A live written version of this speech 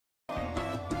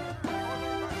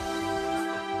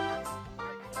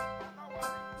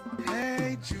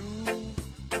Jude,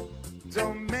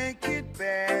 don't make it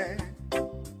bad.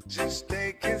 Just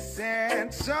take a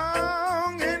sad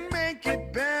song and make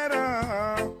it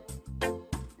better.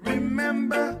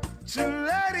 Remember to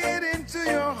let it into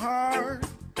your heart,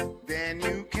 then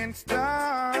you can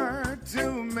start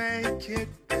to make it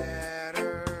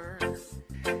better.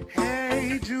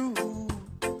 Hey Jude,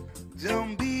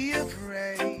 don't be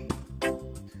afraid.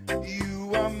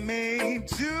 You are made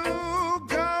to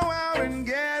go out and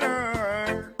get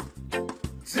her.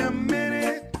 The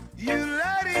minute you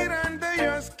let it under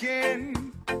your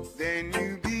skin, then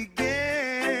you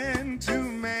begin to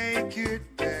make it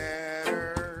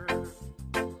better.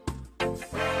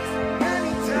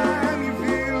 Anytime you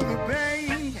feel the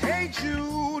pain, hey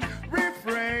Jude,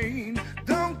 refrain.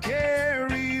 Don't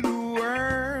carry the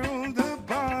world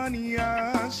upon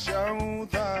your shoulders.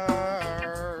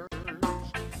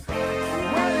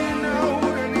 Well, you know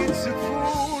that it's a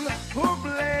fool who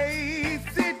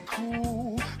plays it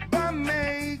cool by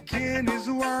making his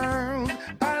world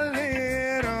a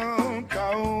little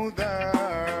colder.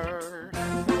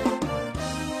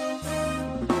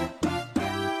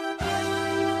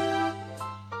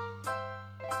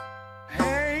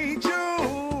 Hey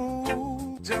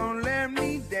Jude, don't let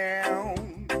me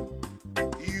down.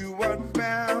 You have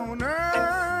found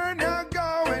her, now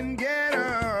go and get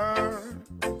her.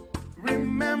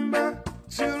 Remember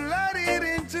to let it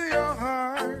into your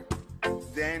heart,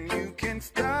 then you can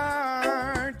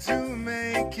start to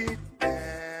make it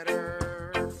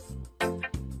better. So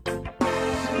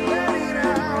let it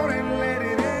out and let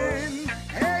it in.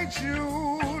 Hey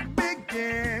Jude,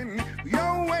 begin.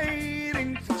 You're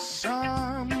waiting for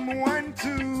someone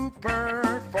to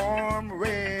perform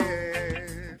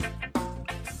with.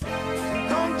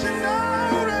 Don't you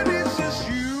know that it's just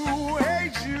you?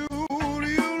 Hey Jude,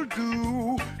 you'll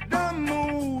do the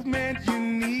movement you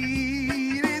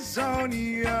need is on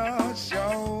your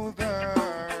shoulder.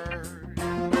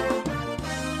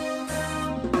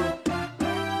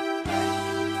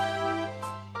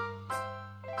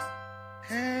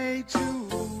 Hey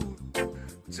Jude,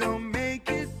 don't make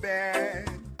it bad.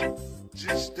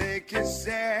 Just take a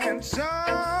sad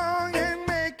song and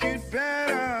make it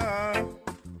better.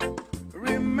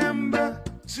 Remember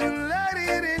to let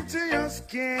it into your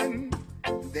skin,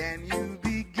 then you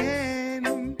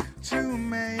begin to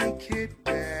make it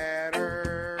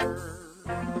better.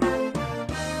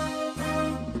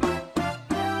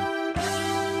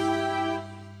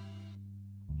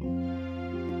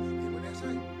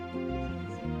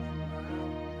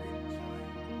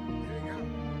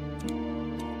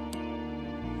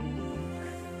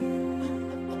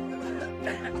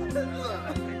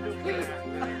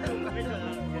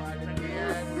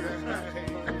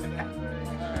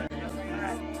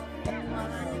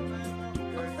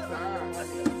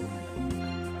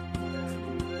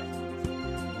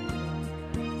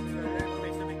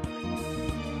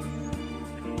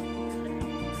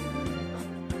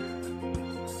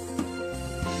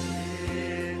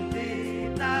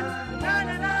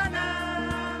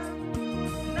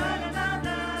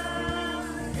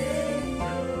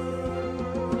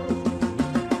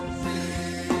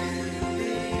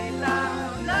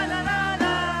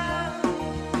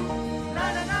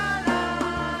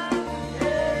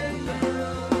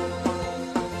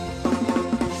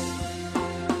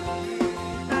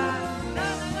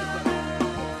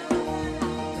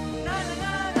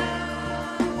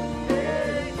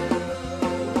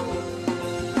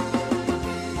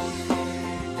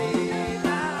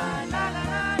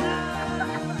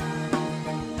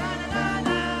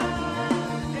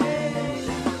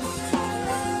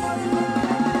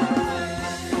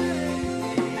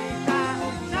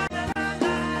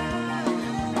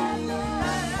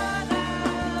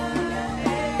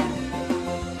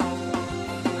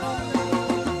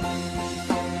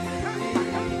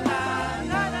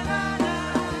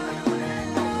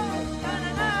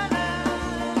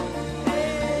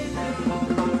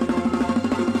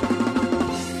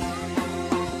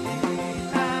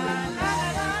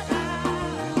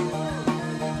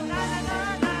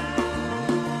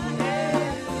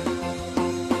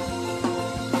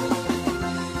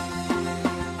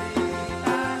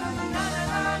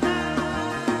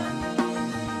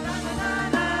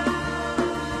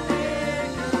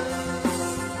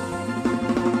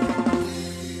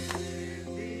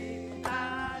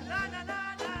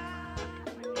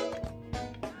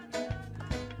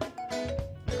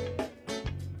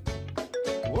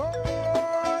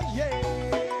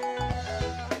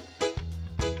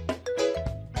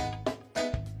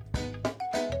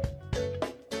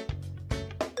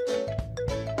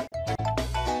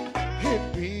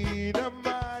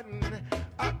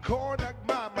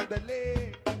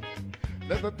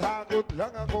 takot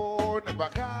lang ako na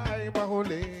baka'y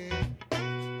mahuli.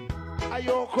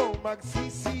 Ayokong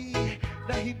magsisi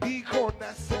na hindi ko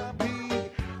nasabi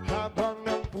habang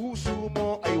ang puso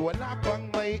mo ay wala pang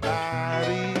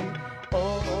may-ari.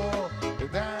 Oo,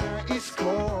 nais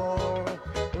ko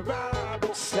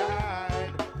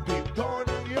mabuksan pinto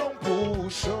ng iyong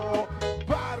puso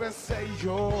para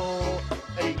sa'yo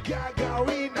ay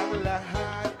gagawin ang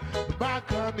lahat,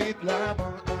 makamit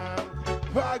lamang ang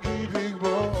pag-ibig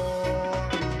mo.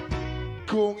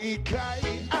 Kung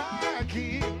ika'y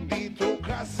aking dito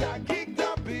ka sa aking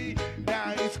tabi,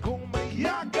 nais kong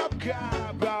mayakap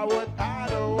ka bawat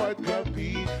araw at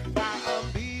gabi.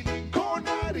 Aaminin ko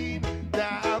na rin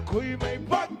na ako'y may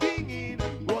pagtingin,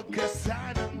 huwag ka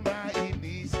sanang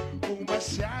mainis kung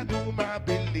masyadong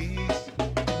mabilis.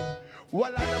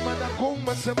 Wala naman akong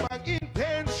masamang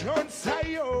intensyon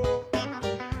sa'yo,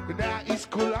 nais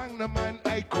ko lang naman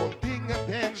ay konting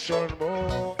atensyon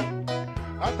mo.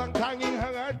 At ang tanging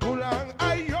hangad ko lang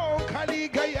ay iyong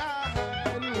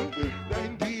kaligayahan na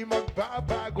hindi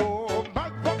magbabago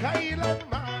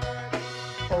magpakailanman.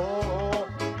 Oo,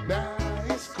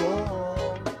 nais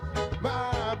kong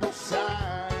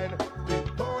mabuksan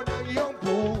pinto ng iyong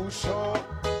puso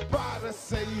para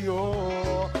sa iyo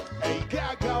ay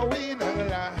gagawin ang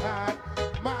lahat,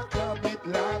 makamit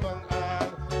lamang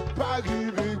ang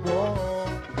pag-ibig mo.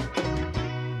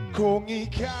 Kung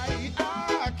ika'y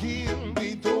akin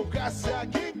dito ka sa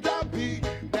aking tabi,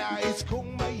 nais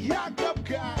kong mayakap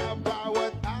ka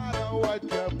bawat araw at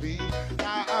gabi.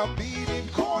 Aaminin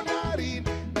ko na rin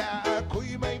na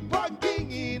ako'y may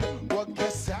pagtingin, huwag ka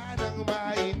sanang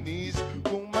mainis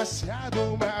kung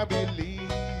masyadong mabilis.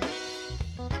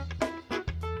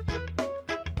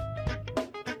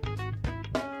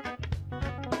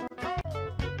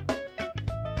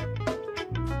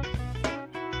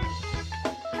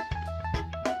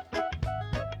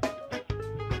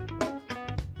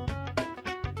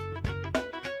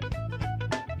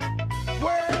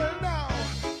 Well now,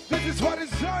 this is what is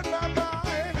on my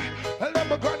mind, and I'm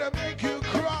gonna make you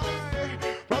cry.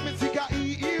 Promise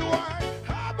ika-iiwan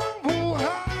habang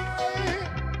buhay.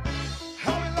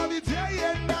 I will love you day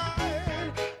and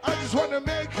night, I just wanna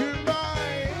make you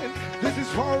mine. This is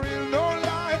for real, no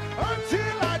lie,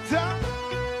 until I die.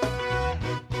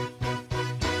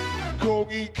 Kung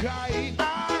ika'y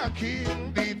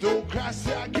akin, dito ka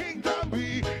sa aking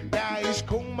tabi, nais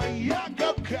kong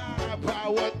mayakap ka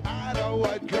bawat araw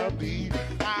at gabi.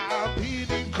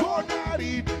 Aaminin ko na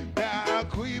rin na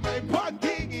ako'y may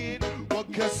pagtingin, huwag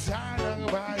ka sanang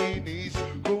mainis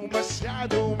kung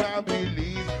masyadong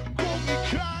mabilis. Kung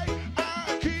ika'y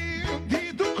akin,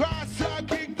 dito ka sa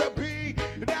aking tabi,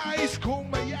 nais kong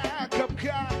mayakap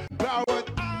ka bawat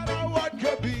araw at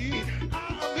gabi.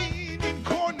 Aaminin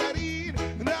ko na rin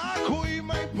na ako'y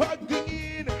may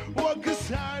pagtingin, huwag ka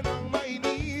sanang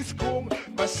mainis kung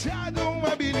masyadong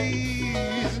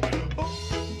mabilis.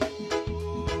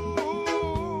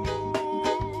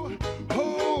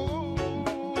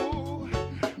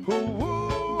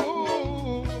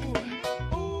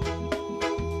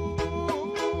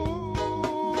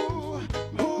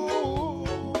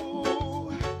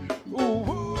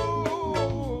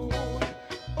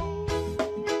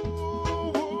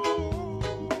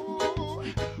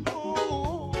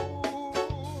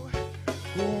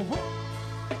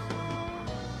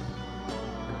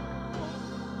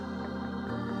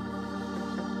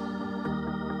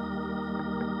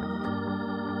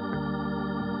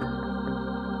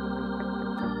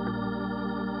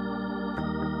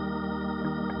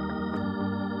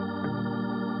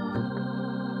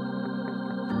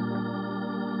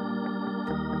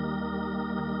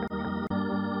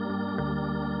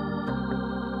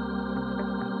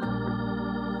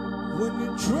 When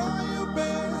you try your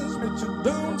best but you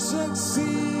don't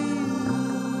succeed,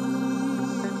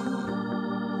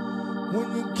 when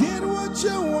you get what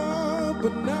you want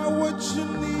but not what you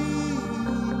need,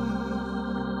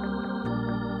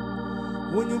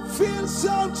 when you feel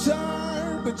so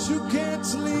tired but you can't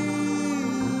sleep,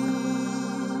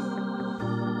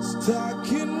 stuck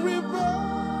in reverse.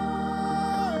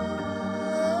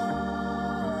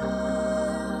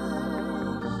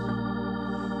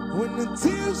 When the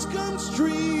tears come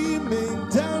streaming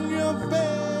down your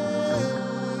face,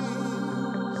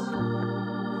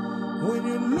 when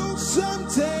you lose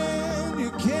something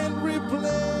you can't replace,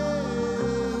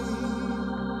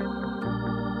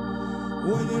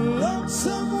 when you love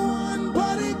someone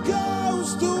but it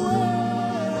goes to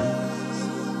waste,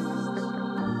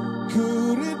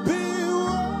 could it be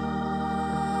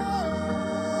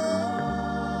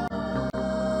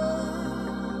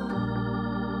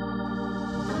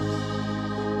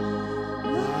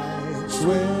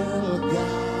will guide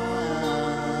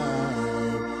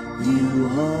you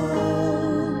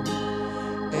home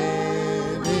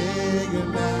and ignite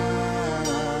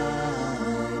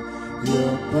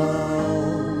your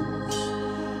bones.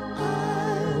 I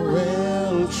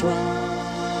will try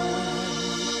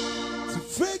to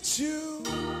fix you.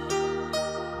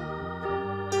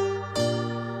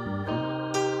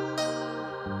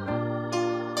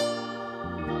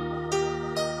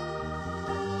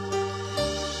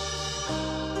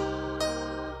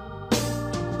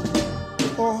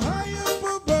 Oh, high up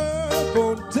above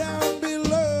or down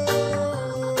below,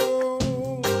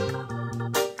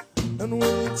 and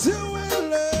when you do it,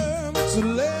 learn to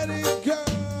let it go.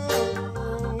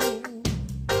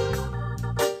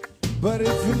 But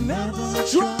if you never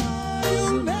try,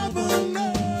 you'll never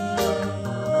know.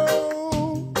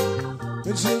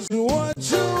 It's just what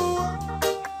you are.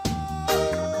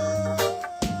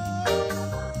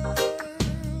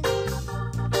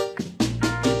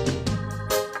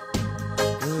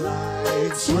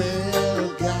 Lights will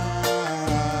guide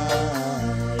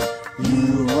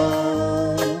you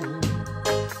home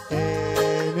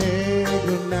and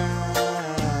ignite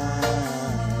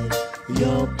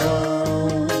your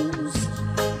bones.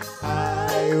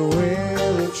 I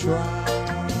will try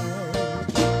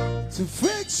to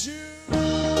fix you.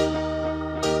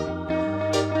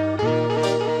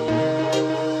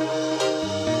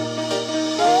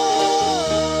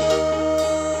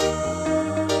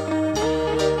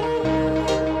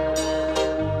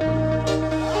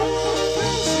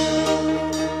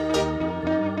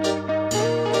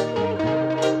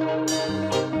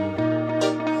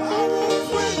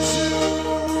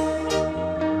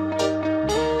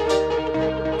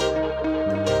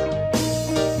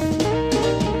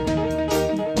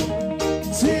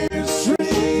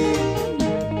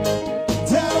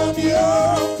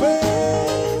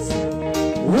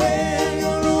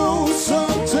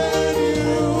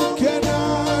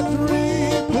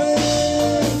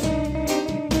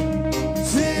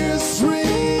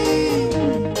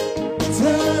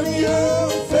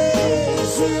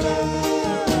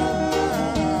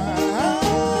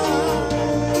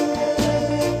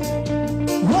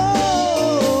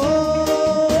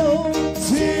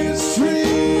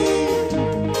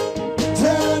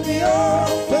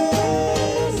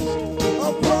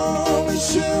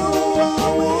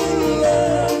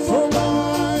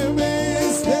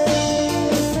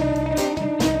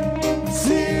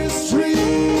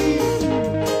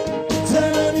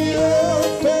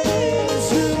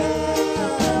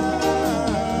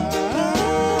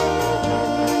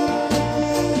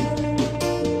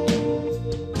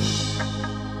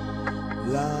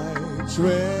 Lights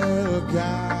will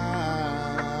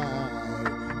guide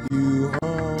you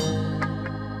home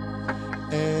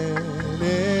and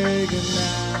ignite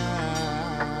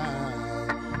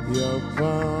your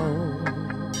bones.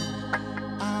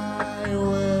 I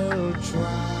will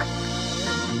try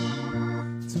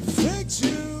to fix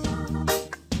you.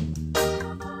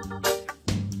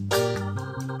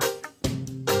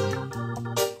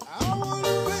 I will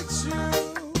fix you.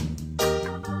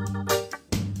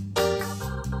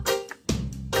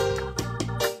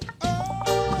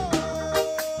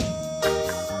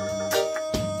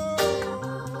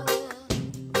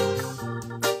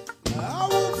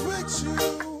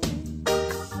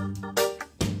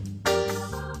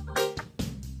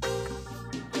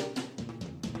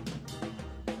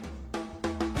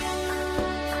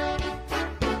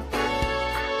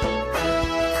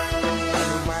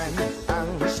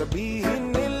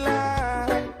 Sabihin nila,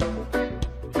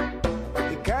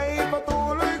 ika'y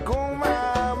patuloy kong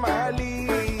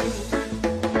mamahalin.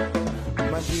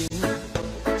 Maging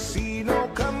sino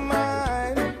ka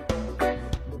man,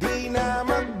 di na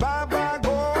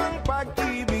magbabago ang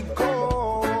pag-ibig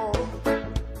ko.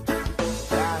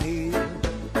 Dahil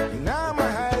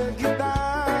minamahal kita,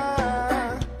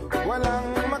 walang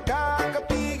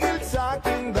makakapigil sa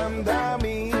aking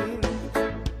damdamin.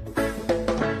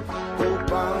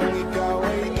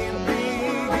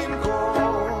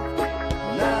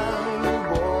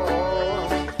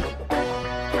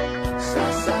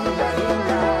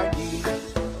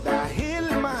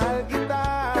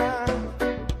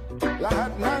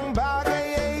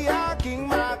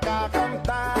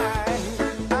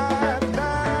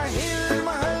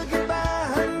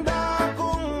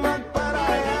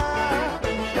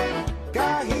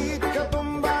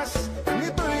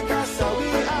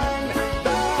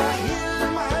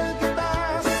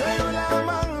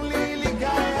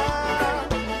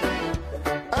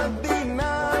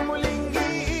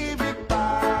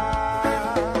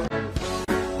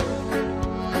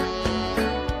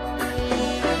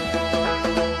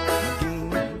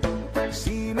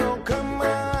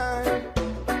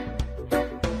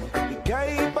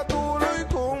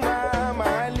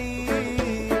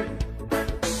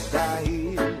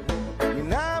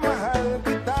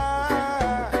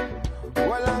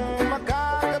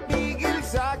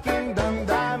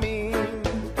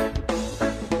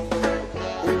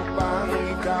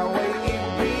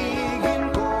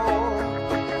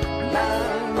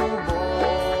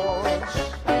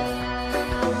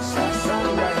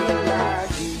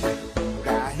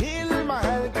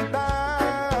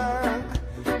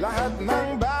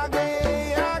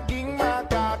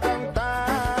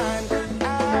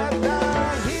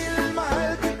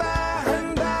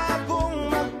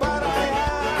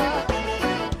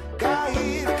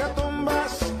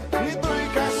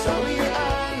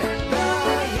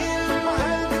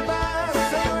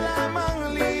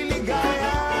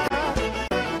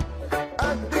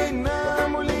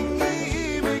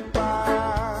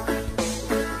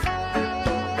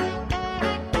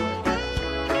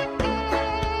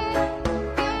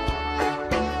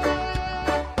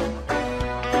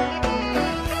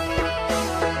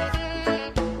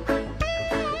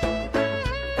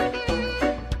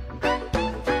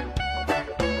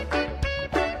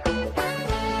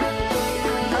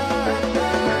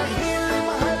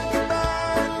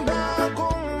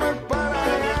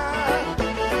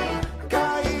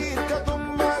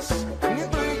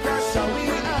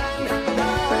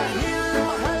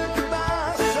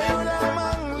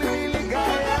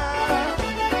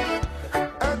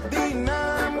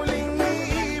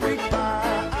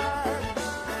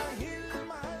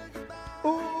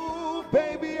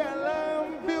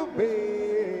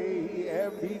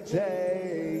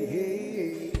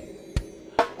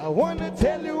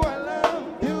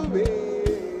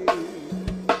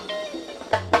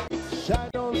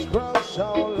 shadows crawl so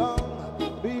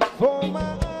long before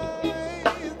my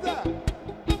eyes,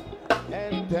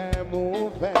 and they're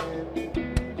moving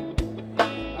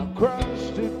across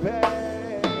the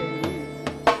page,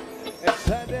 and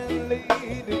suddenly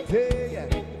the day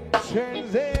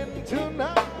turns into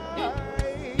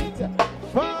night,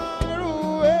 far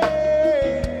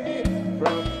away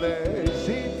from the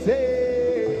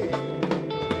city,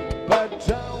 but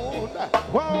don't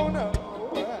wanna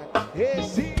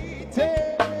hesitate,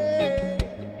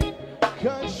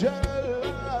 'cause your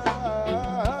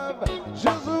love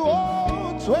just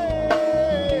won't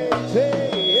wait.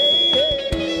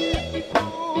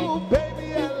 Ooh, baby,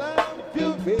 I love you,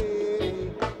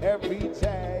 babe, every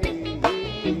day.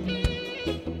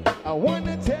 I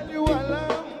wanna tell you I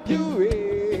love you,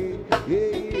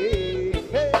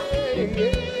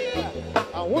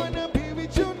 I wanna be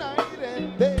with you night and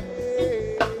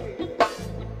day.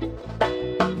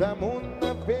 The moon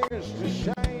appears to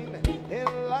shine and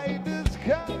light the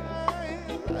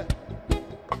skies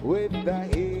with the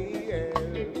hair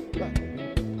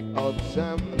of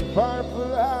some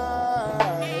purple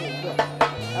eyes.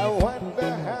 I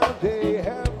wonder how they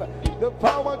have the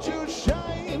power to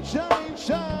shine, shine,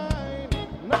 shine.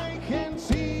 And I can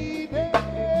see them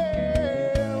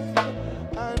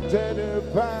under the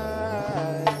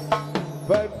pine,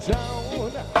 but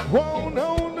don't, oh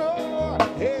no, no,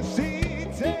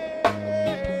 hesitate,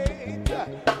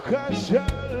 'cause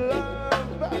your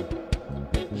love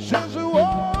just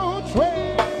won't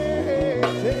wait.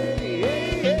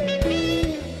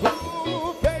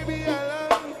 Ooh, baby, I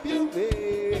love you,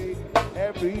 babe,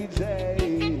 every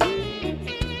day.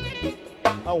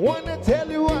 I wanna tell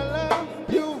you I love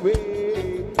you,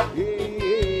 babe.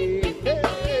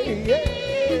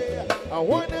 I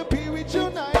wanna be with you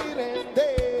night and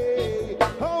day.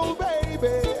 Oh,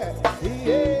 baby,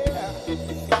 yeah.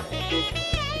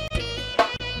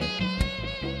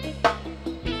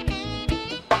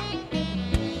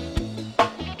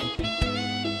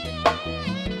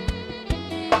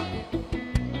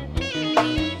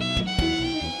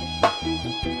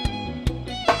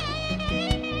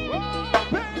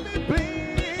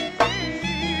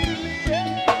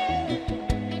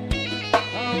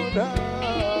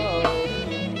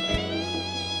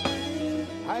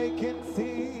 I can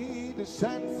see the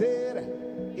sunset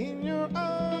in your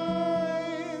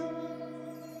eyes,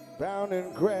 brown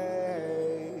and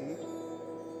gray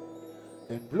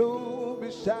and blue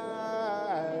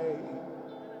beside.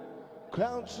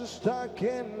 Clouds are stuck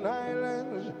in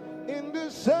islands in the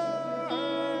sun.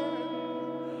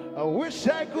 I wish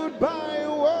I could buy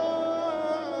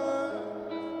one.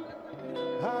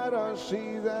 I don't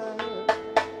see that,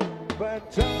 but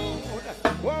don't,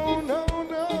 oh no,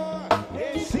 no,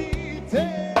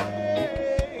 hesitate,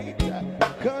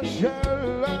 'cause your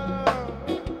love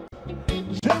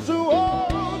just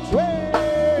won't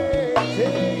wait.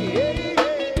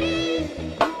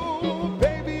 Ooh,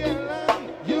 baby, I love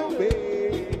you,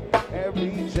 babe,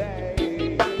 every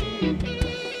day.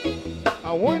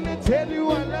 I wanna tell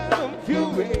you I love you,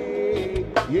 babe,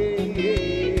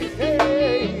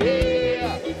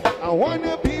 I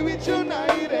wanna be with you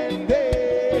night and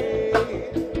day.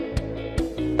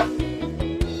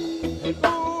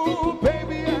 Ooh,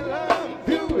 baby, I love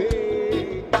you,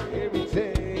 every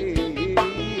day.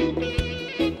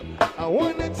 I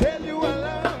wanna tell you I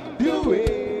love you,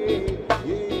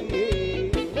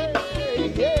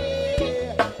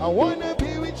 I wanna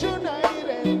be with you night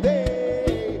and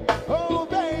day. Oh,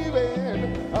 baby,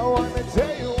 I wanna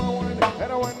tell you I want,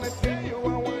 and I wanna tell you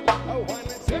I want, I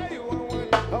wanna tell you I want,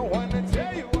 I wanna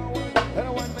tell you I want, and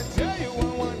I wanna tell you I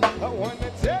want, I wanna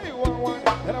tell you I want,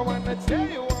 and I wanna tell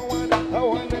you I want, I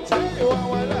wanna tell you I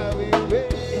want, love you,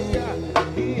 baby,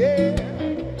 yeah.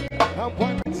 I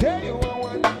wanna tell you I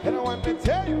want, and I wanna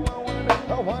tell you I want,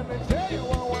 I wanna tell you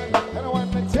I want, and I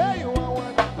wanna tell you I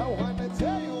want, I wanna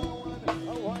tell you I want,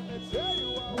 I wanna tell you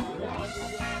I want.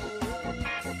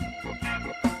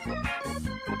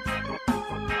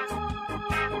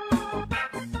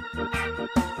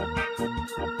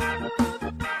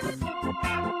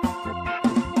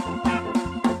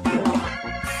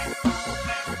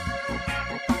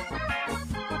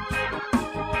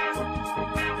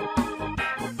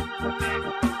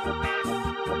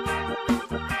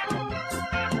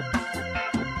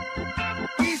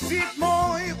 Isip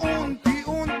mo'y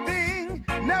unti-unting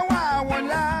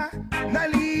nawawala,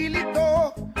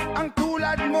 nalilito. Ang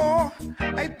tulad mo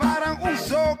ay parang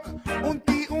usok,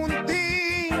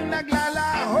 unti-unting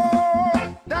naglalaho.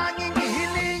 Tanging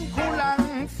hiling ko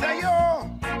lang sa'yo,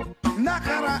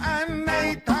 nakaraan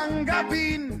ay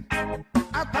tanggapin,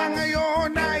 at ang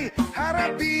ngayon ay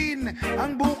harapin.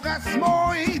 Ang bukas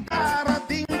mo'y darating.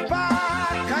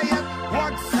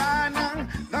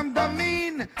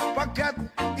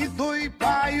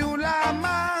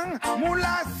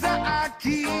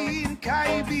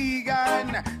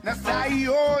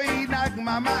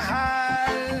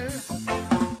 mahal.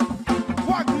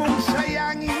 Huwag mong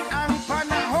sayangin ang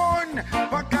panahon,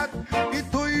 pagkat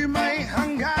ito'y may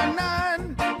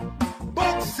hangganan.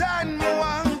 Buksan mo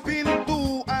ang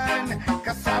pintuan,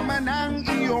 kasama ng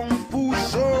iyong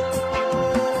puso.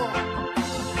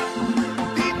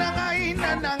 Tinangay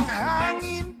na ng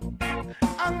hangin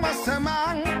ang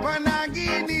masamang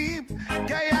panaginip,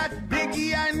 kaya't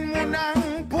bigyan mo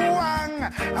ng puwang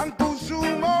ang puso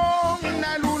mong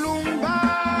nalulumbay.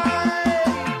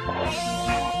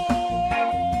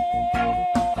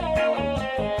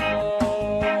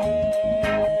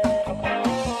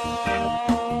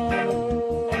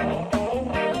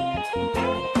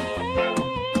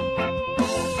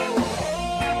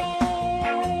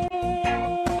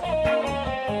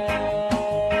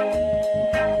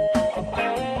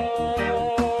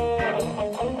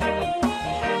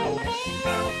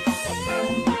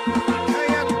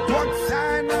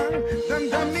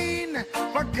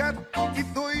 Pagkat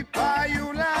ito'y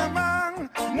payo lamang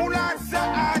mula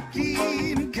sa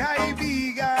akin,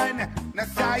 kaibigan, na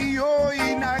sa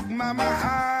iyo'y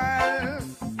nagmamahal.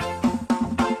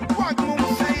 Huwag mong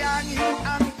sayangin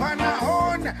ang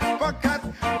panahon, pagkat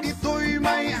ito'y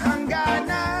may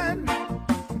hangganan.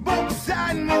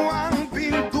 Buksan mo ang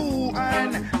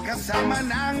pintuan, kasama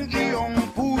ng iyong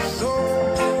puso.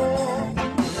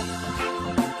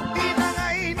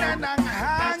 Tinangay na ng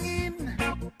hangin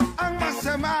ang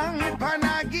masamang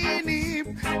panaginip,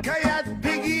 kaya't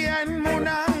bigyan mo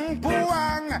ng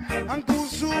puwang ang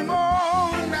puso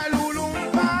mong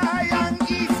nalulumbay. Ang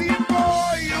isip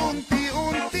mo'y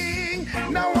unti-unting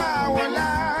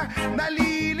nawawala,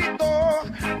 nalilito.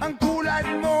 Ang tulad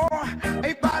mo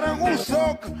ay parang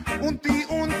usok,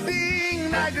 unti-unting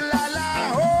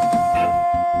naglalaho.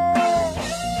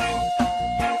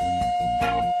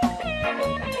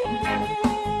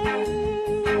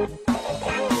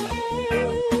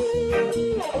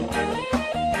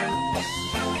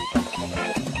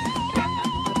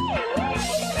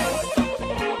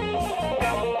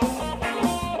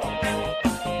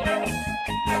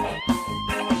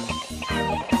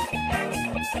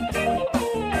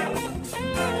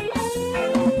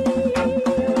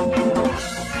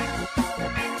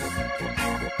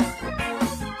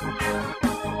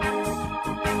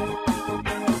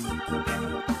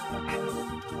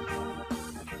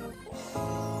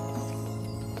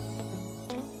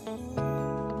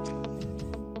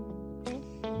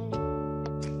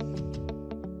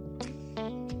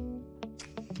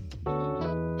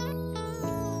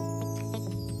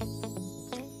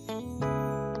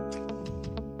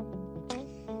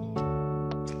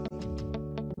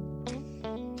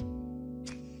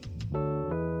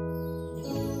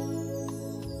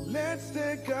 Let's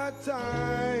take our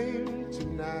time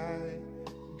tonight,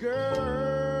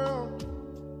 girl.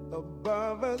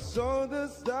 Above us, all the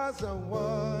stars are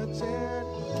watching.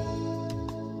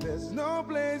 There's no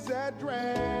place I'd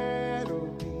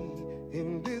rather be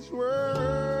in this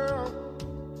world.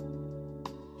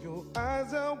 Your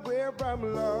eyes are where I'm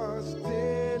lost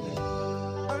in.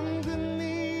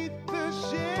 Underneath the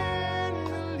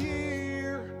chandelier,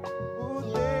 we're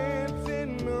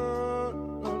dancing all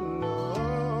alone.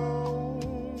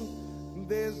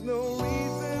 There's no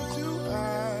reason to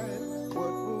hide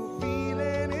what we're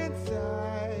feeling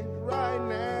inside right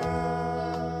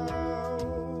now.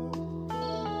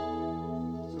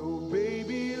 So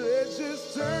baby, let's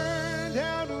just turn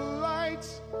down the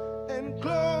lights and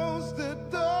close the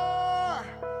door.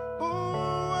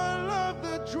 Oh, I love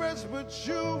the dress, but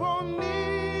you won't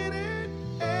need it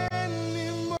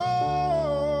anymore.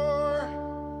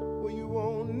 Well, you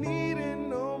won't need it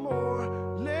no more.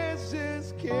 Let's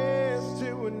just kiss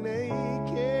till we're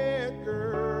naked,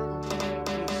 girl.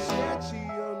 Sketchy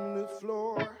on the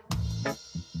floor.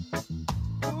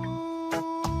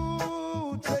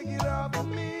 Ooh, take it off for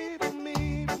me, for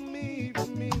me, for me, for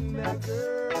me now,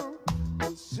 girl.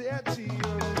 Sketchy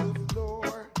on the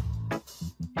floor.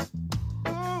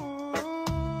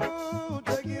 Ooh,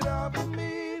 take it off for me.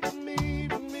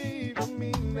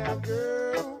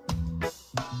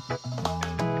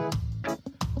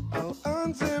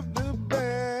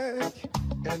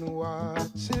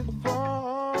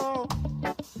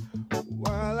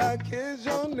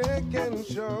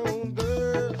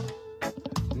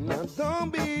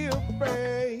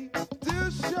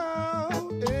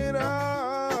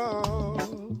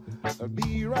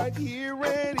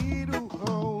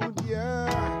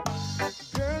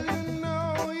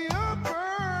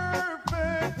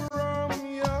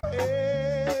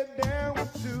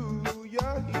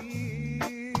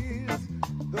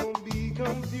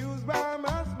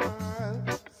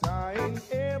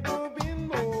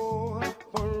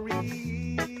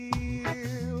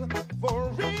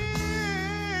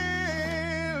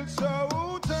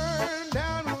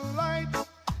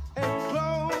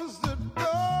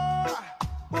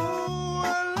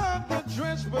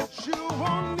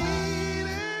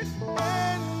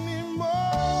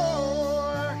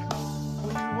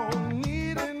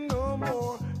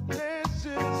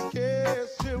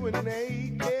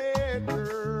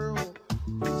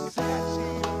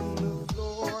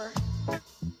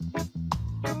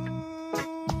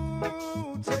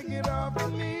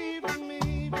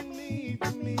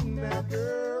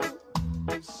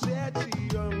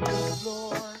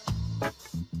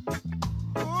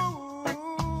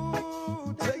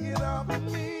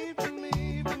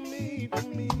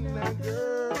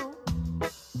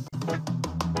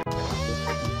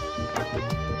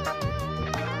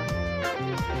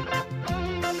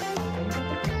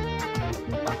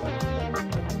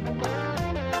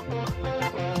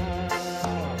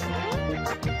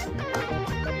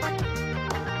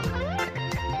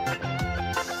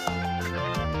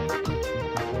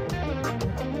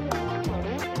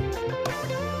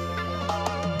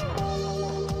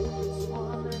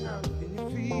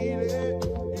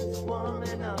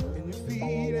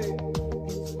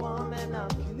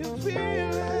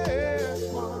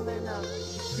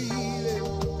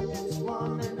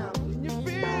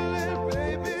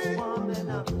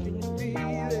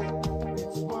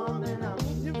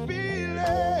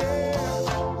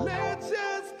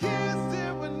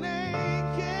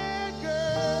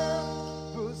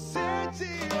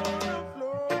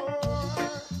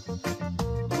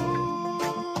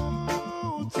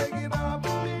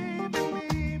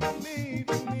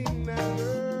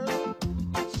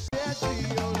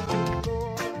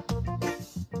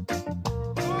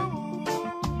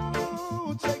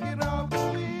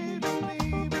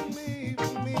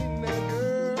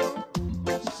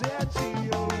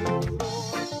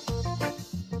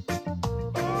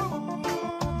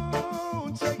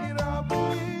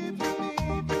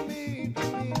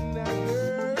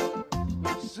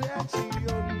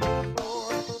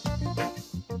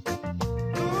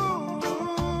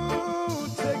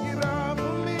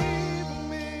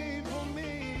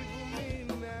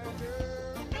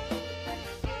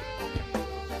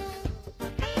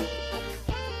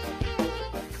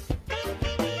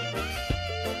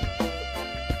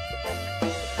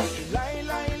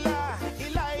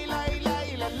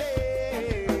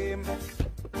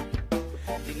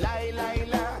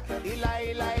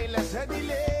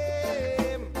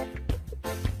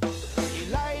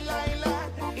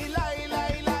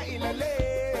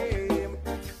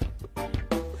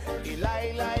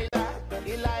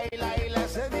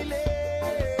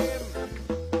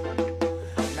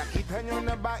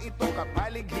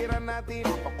 Kapaligiran natin,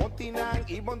 pakunti na ang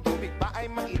ibon, tubig pa ay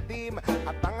maitim,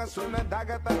 at ang aso na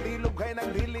dagat at ilog ay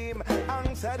nagdilim.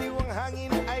 Ang sariwang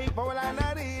hangin ay pawala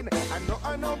na rin.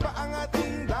 Ano-ano ba ang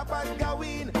ating dapat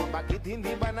gawin? Bakit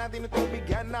hindi ba natin ito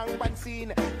bigyan ng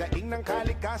pansin? Daing ng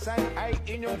kalikasan ay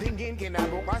inyong tingin,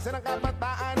 kinabukasan ng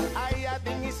kabataan ay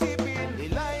ating isipin.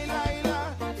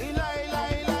 Ilay-layla,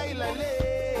 ilay-layla,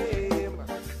 ilalim.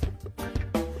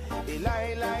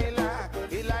 Ilay-layla,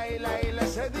 ilay-layla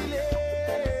sa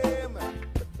dilim.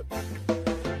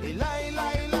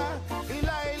 Ilay-layla,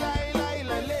 ilay-layla,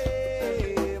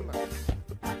 ilalim.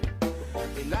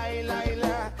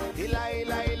 Ilay-layla,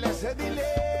 ilay-layla sa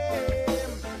dilim.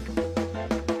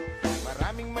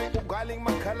 Maraming may ugaling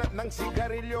magkalat ng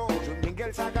sigarilyo,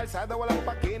 sumingil sa kalsada walang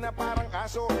pakina parang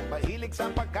aso. Mahilig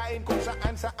sa pagkain kung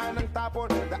saan-saan ang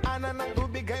tapon. Daanan ng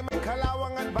tubig ay may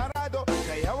kalawang at barado.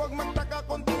 Kaya wag magtaka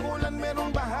kung tingulan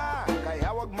merong baha. Kaya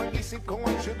wag mag-isip kung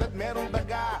ang syudad merong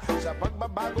daga. Sa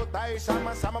pagbabago tayo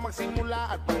sama-sama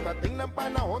magsimula, at pagdating ng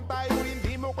panahon tayo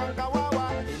hindi mukhang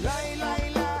kawawa.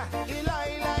 Ilay-layla,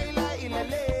 ilay-layla,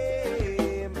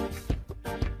 ilalim.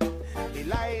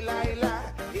 Ilay-layla,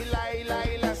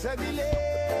 ilay-layla sa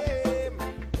dilim.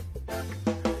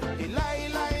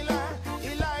 Ilay-layla,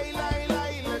 ilay-layla,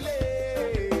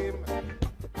 ilalim.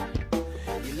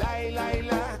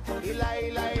 Ilay-layla,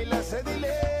 ilay-layla sa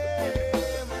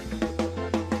dilim.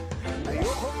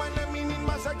 Ayoko man aminin,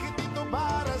 masakit ito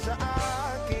para sa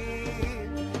akin.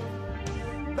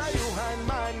 Dayuhan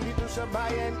man dito sa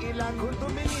bayan, ilang kung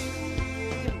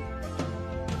tumingin.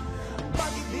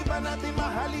 Bakit di ba natin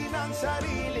mahalin ang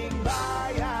sariling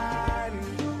bayan?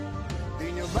 Di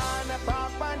nyo ba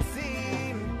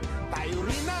napapansin? Tayo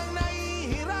rin ang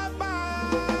nahihirapan.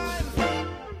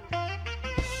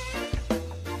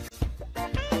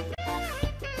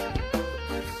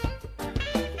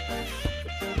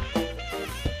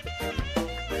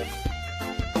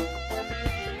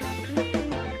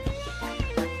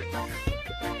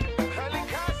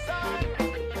 Kalikasan,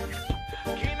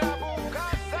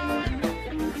 kinabukasan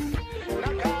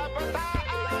ng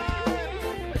kabataan.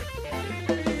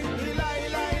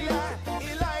 Ilay-layla,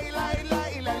 ilay-layla,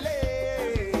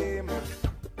 ilalim.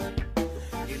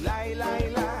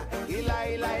 Ilay-layla,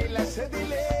 ilay-layla sa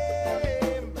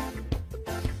dilim.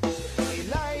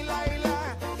 Ilay-layla,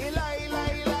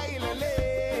 ilay-layla,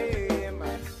 ilalim.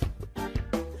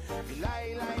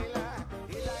 Ilay-layla,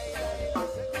 ilay-layla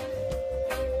sa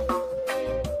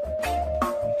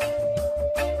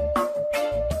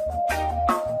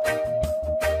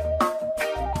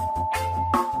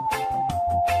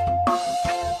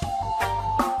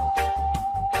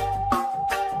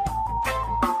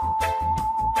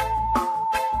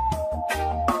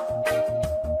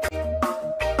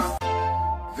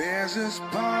There's a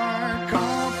spark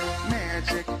of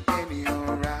magic in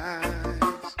your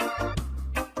eyes.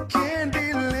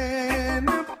 Candyland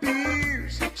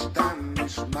appears each time you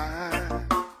smile.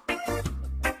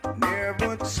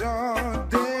 Never thought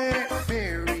that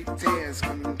fairy tales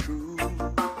come true,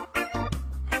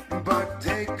 but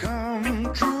they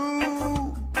come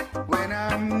true when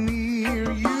I'm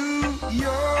near you.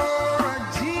 You're a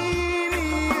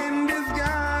genie in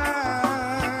disguise,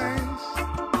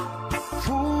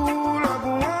 full of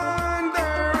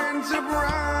wonder and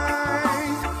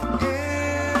surprise.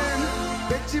 And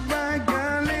bet you by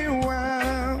golly,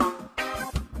 wow,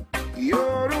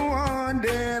 you're the one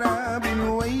that I've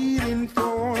been waiting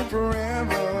for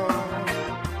forever.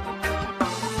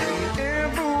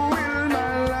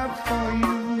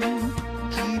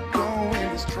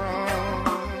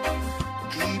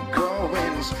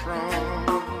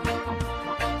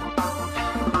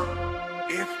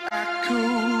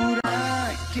 could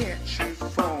I get you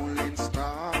falling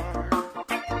star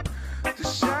to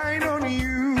shine on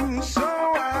you so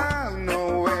I'll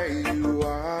know where you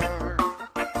are?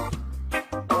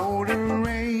 Oh, the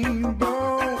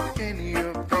rainbow in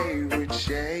your favorite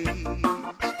shades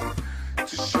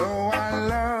to show I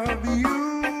love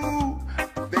you,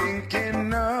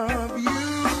 thinking of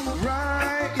you.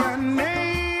 Write your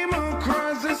name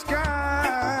across the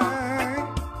sky.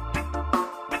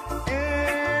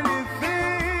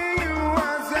 Anything you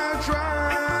ask, I'll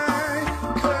try.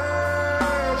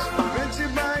 'Cause Betsy,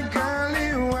 by golly,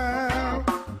 wow,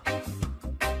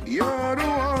 you're the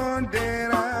one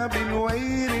that I've been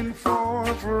waiting for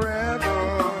forever.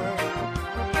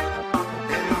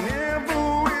 And never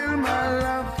will my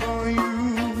love for you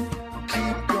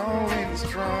keep going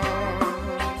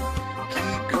strong,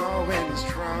 keep going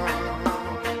strong.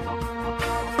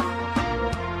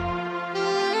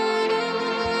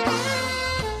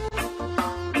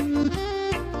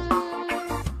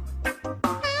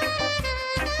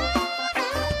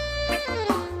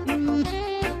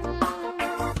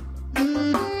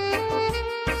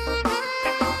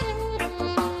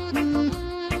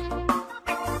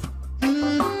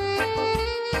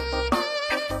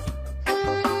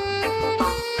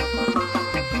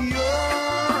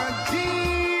 You're a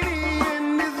genie in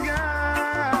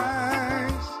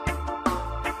disguise,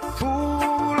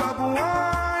 full of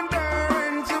wonder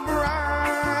and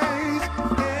surprise.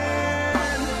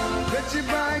 And bet you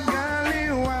by golly,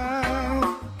 wow,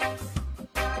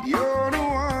 you're the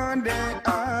one that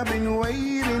I've been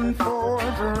waiting for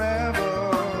forever.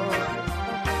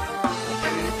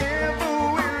 And ever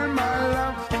will my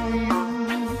love for you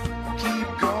keep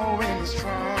going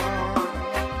strong,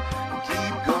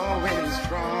 keep going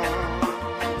strong.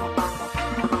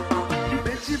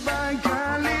 Bet you by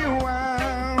golly,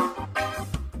 wow,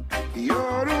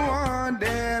 you're the one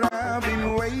that I've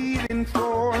been waiting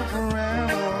for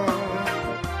forever.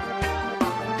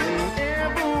 And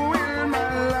ever will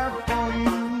my love for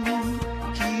you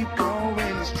keep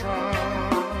going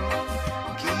strong,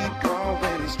 keep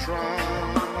going strong.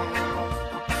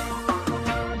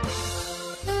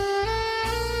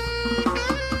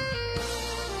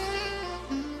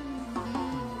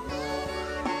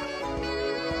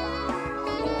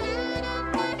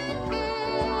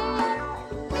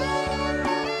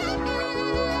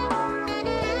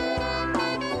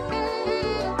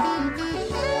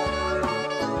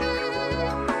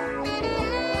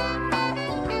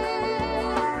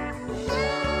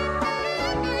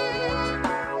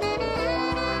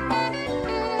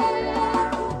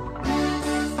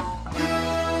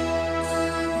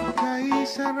 Kay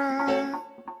sarap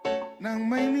ng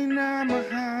may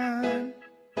minamahal,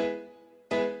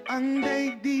 ang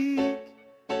daigdig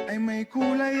ay may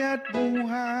kulay at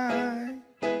buhay.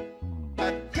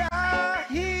 At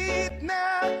kahit na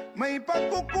may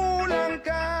pagkukulang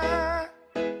ka,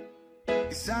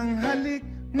 isang halik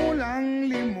mo lang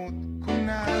limot ko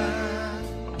na.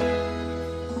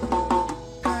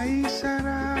 Kay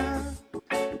sarap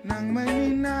ng may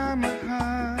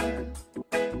minamahal,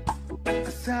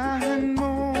 asahan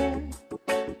mo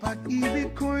pag-ibig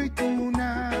ko'y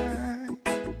tunay.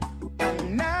 Ang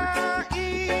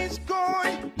nais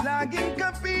ko'y laging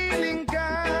kapiling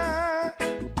ka.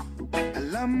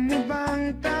 Alam mo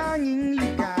bang tanging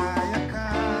ligaya ka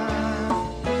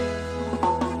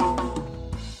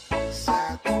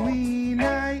sa tuwin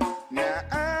ay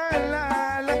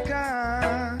naalala ka,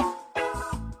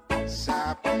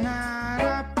 sa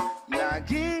pangarap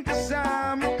laging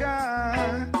kasama ka.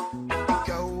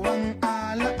 Ikaw ang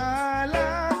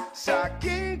alaala sa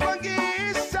aking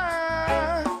pag-iisa,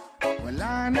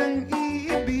 wala nang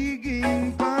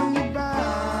iibigin pang iba.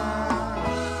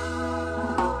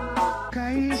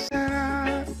 Kay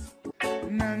sarap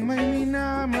ng may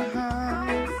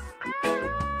minamahal,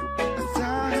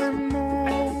 asahan mo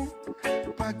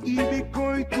pag-ibig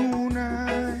ko'y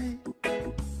tunay.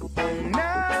 Ang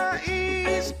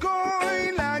nais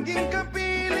ko'y laging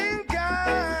kapiling ka.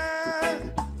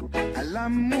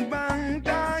 Alam mo bang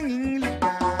tanging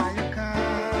ligaya ka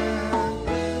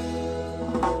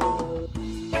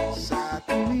sa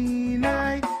tuwin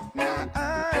ay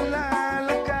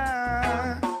naalala ka,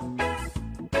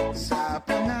 sa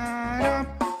pangarap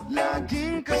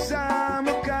laging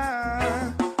kasama ka.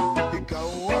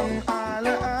 Ikaw ang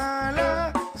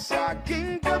alaala sa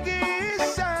aking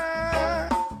pag-iisa,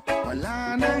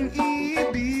 wala nang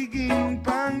iibigin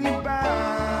pang iba.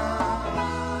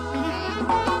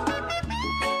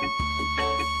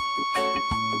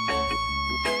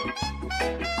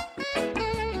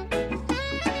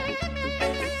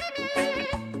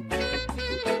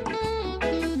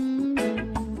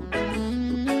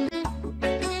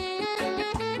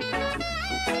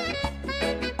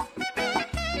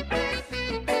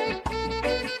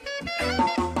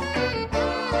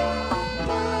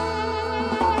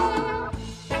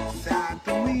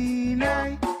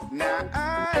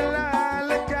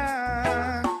 naalala ka.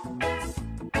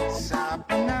 Sa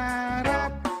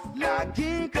pangarap,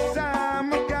 laging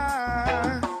kasama ka.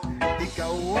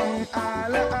 Ikaw ang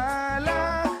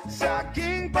alaala sa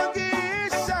aking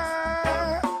pag-iisa.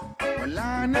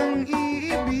 Wala nang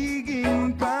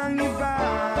iibigin pang iba.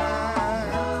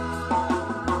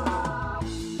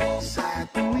 Sa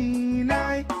tuwin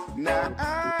ay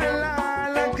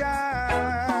naalala ka.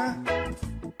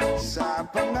 Sa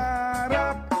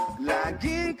pangarap,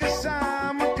 laging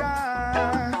kasama ka.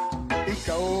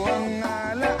 Ikaw ang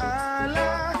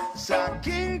alaala sa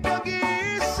aking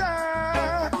pag-iisa.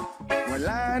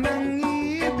 Wala nang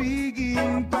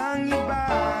iibigin pang iba.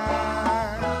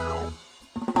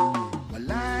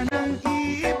 Wala nang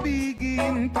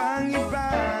iibigin pang iba.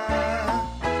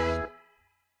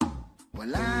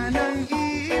 Wala nang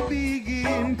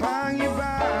iibigin pang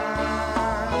iba.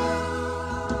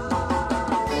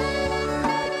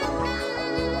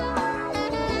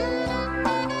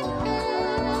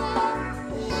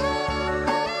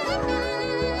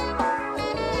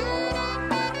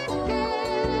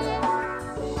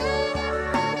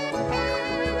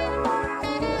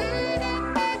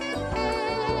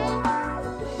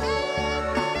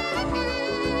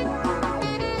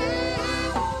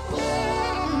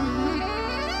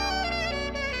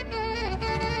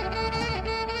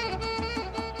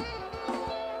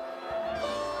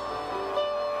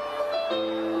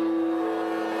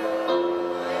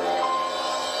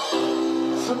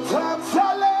 Sometimes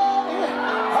I lay,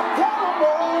 I'm down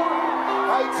more.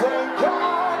 I thank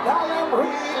God I am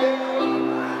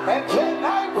breathing. And then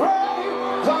I pray,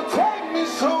 don't take me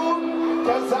soon,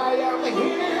 cause I am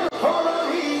here for a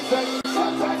reason.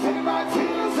 Sometimes in my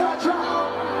tears I drown,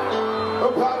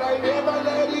 but I never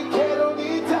let it get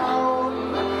me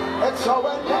down. And so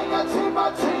when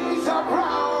negativities are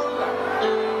brown,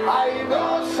 I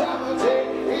know someday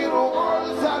it will all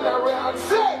turn around.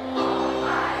 Say,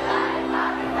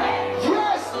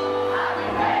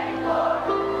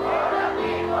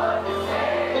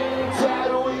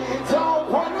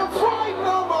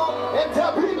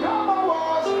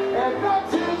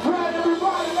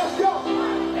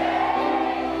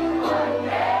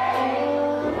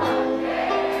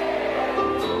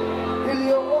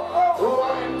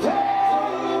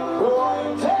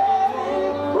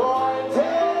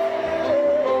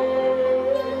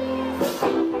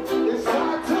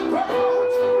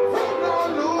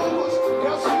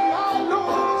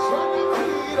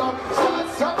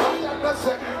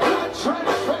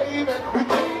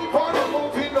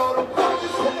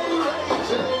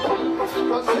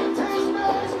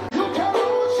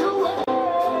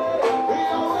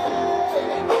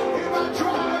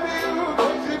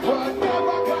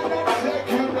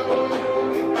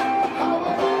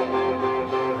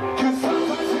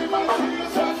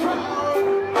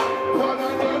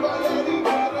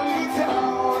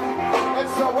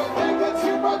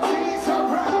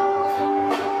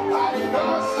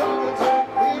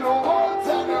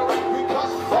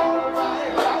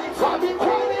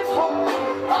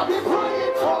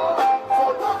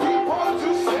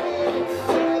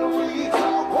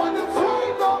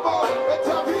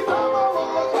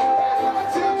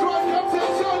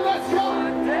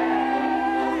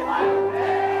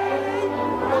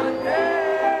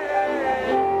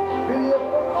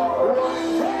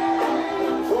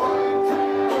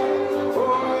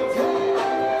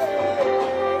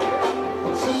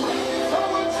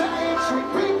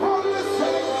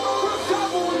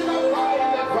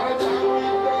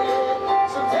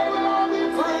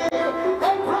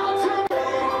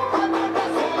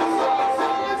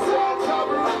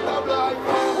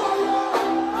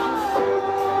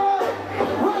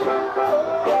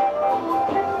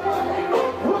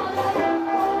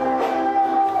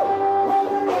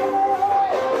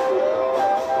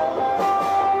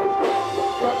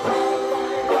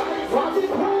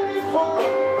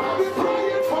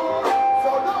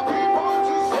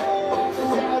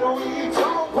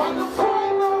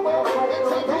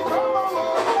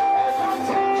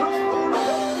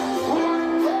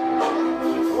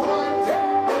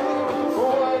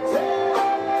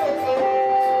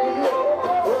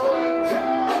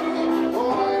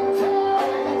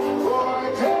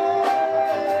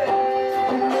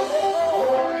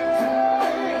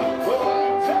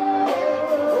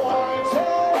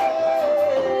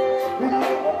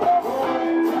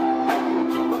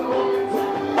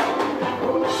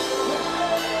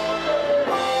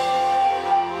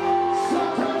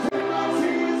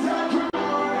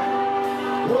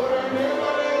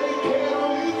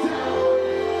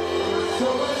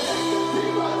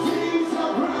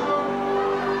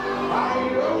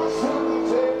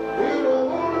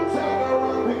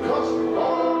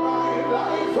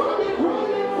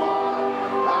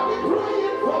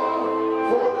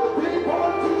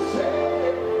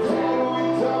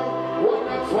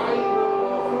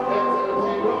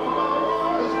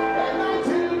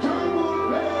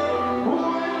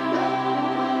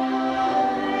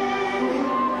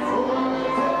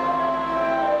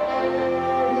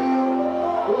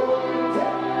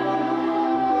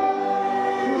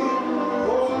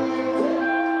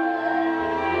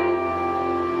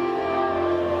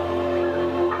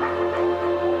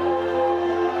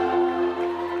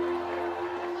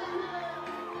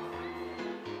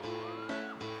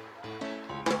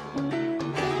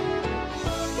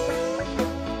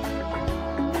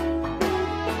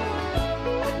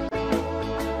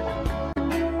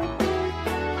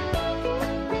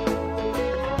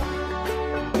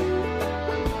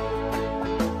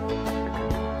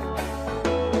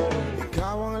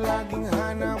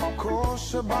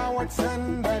 bawat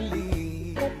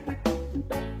sandali.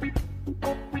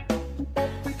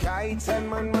 Kahit saan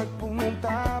man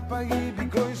magpunta, pag-ibig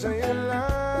ko'y sa'yo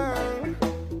lang.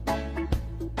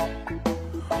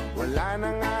 Wala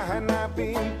nang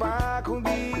hahanapin pa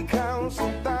kundi ikaw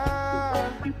sinta.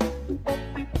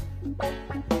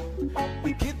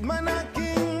 Pikit man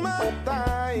aking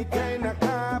mata, ika'y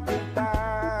nakapita.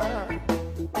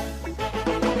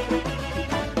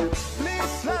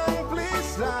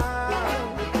 Please lang,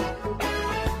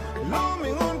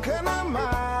 lumingon ka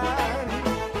naman.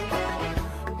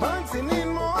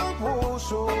 Pansinin mo ang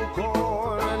puso ko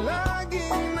na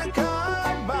laging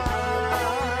nakaban.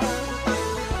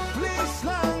 Please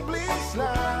lang,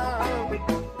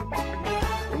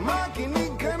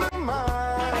 makinig ka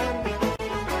naman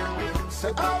sa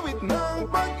awit ng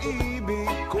pag-ibig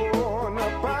ko na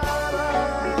para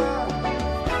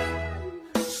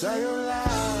sa'yo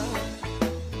lang.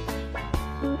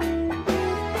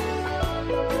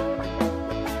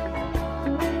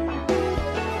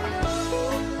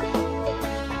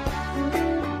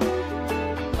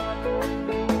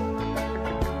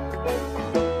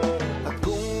 At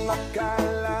kung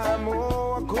akala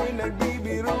mo ako'y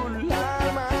nagbibiro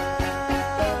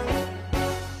lamang,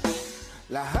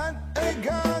 lahat ay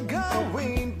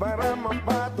gagawin para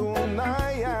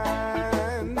mapatunayan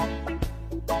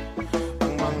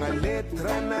ang mga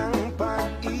letra ng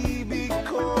pag-ibig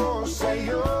ko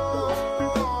sa'yo.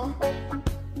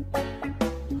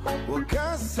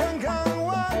 Wakas hanggang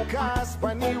wakas,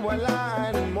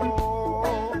 paniwalaan mo.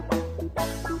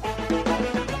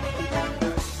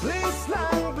 Please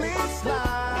lang,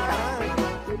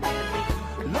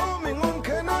 lumingon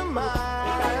ka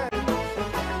naman.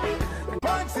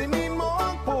 Pansinin mo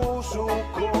ang puso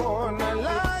ko na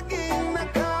laging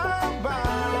nakaban.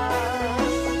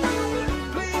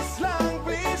 Please lang,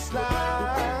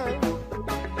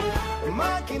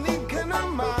 makinig ka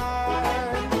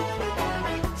naman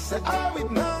sa awit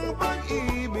ng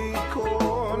pag-ibig ko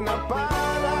na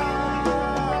para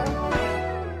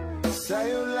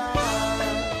sa'yo lang.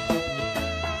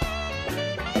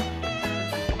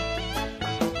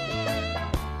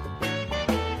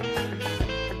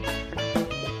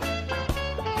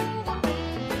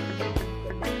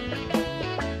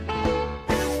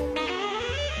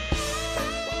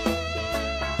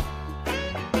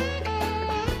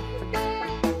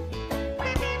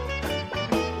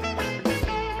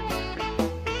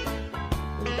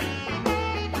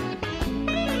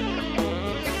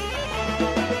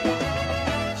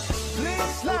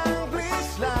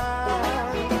 Please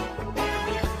lang,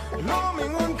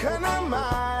 lumingon ka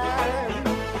naman.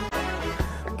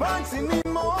 Pansinin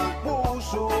mo ang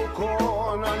puso ko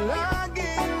na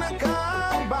laging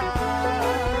nakaban.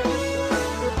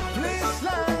 Please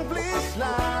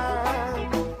lang,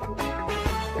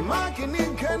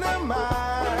 makinig ka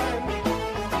naman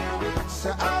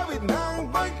sa awit ng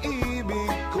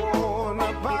pag-ibig ko na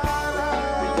para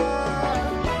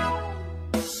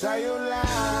sa'yo lang.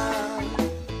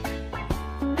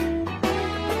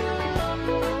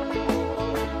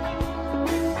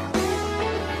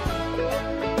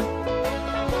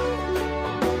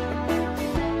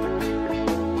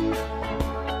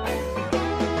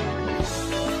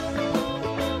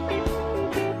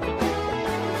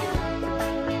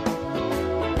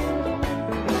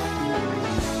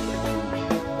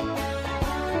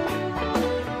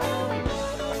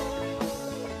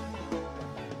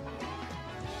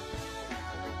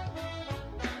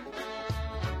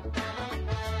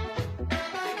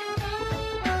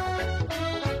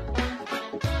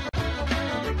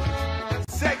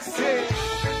 Sexy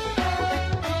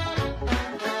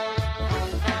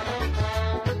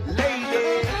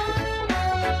lady,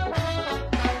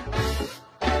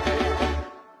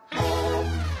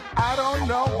 I don't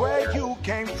know where you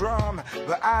came from,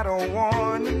 but I don't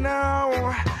wanna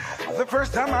know. The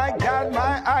first time I got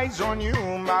my eyes on you,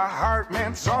 my heart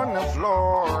melts on the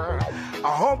floor.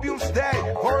 I hope you'll stay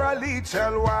for a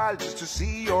little while just to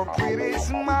see your pretty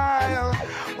smile.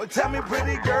 Well, tell me,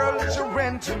 pretty girl, that you're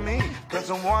into me, 'cause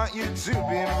I want you to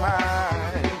be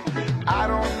mine. I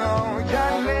don't know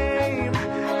your name,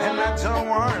 and I don't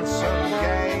want some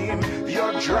game.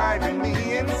 You're driving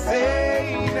me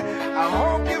insane. I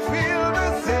hope you feel the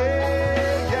same.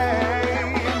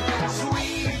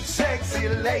 Sweet, sexy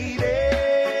lady,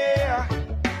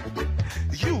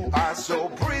 you are so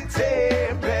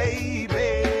pretty,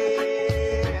 baby.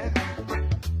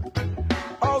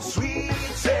 Oh, sweet,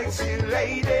 sexy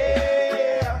lady,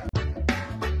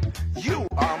 you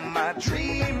are my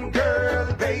dream girl,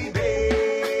 baby.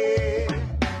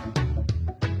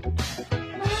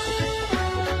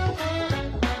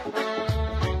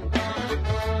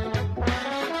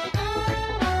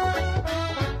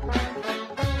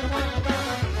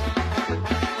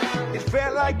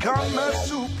 like I'm a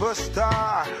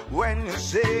superstar when you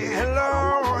say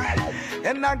hello.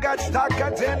 And I got stuck,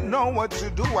 I didn't know what to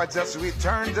do. I just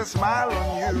returned a smile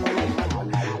on you.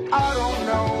 I don't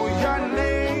know your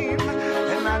name,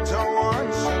 and I don't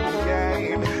want some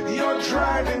game. You're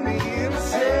driving me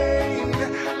insane.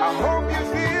 I hope you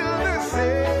feel the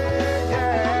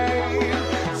same.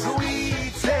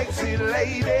 Sweet, sexy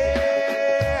lady,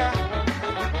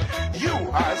 you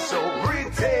are so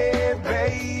pretty,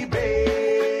 baby.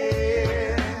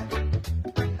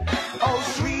 Oh,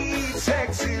 sweet,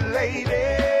 sexy lady,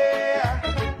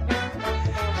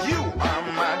 you are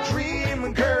my dream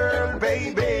girl,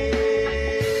 baby.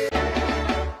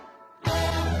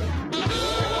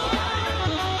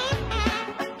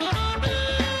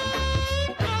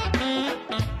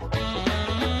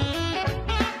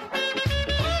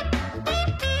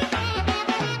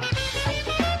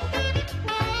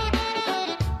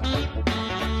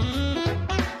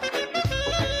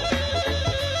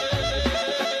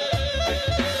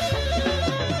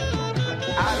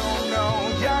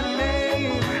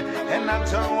 I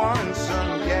don't want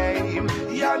some game.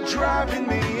 You're driving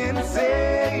me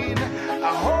insane.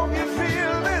 I hope you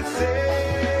feel the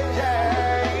same.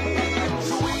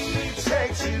 Sweet,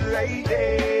 sexy lady,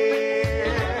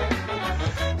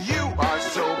 you are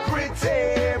so pretty,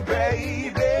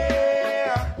 baby.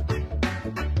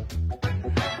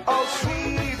 Oh,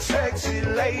 sweet, sexy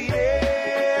lady,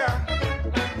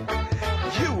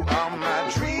 you are my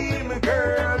dream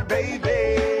girl, baby.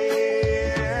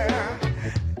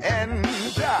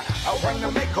 I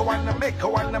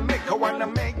wanna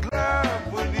make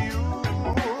love with you.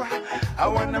 I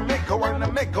wanna make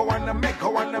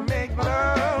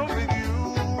love with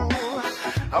you.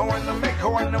 I wanna make love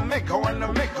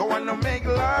with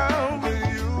you.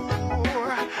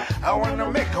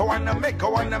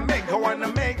 I wanna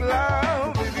make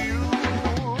love with you.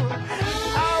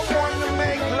 I wanna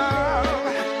make love.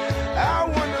 I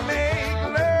wanna make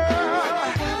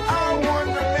love. I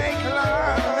wanna make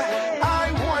love. I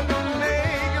wanna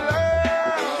make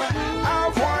love. I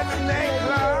wanna make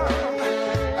love.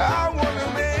 I wanna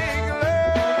make love. I wanna make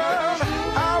love.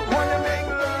 And I wanna make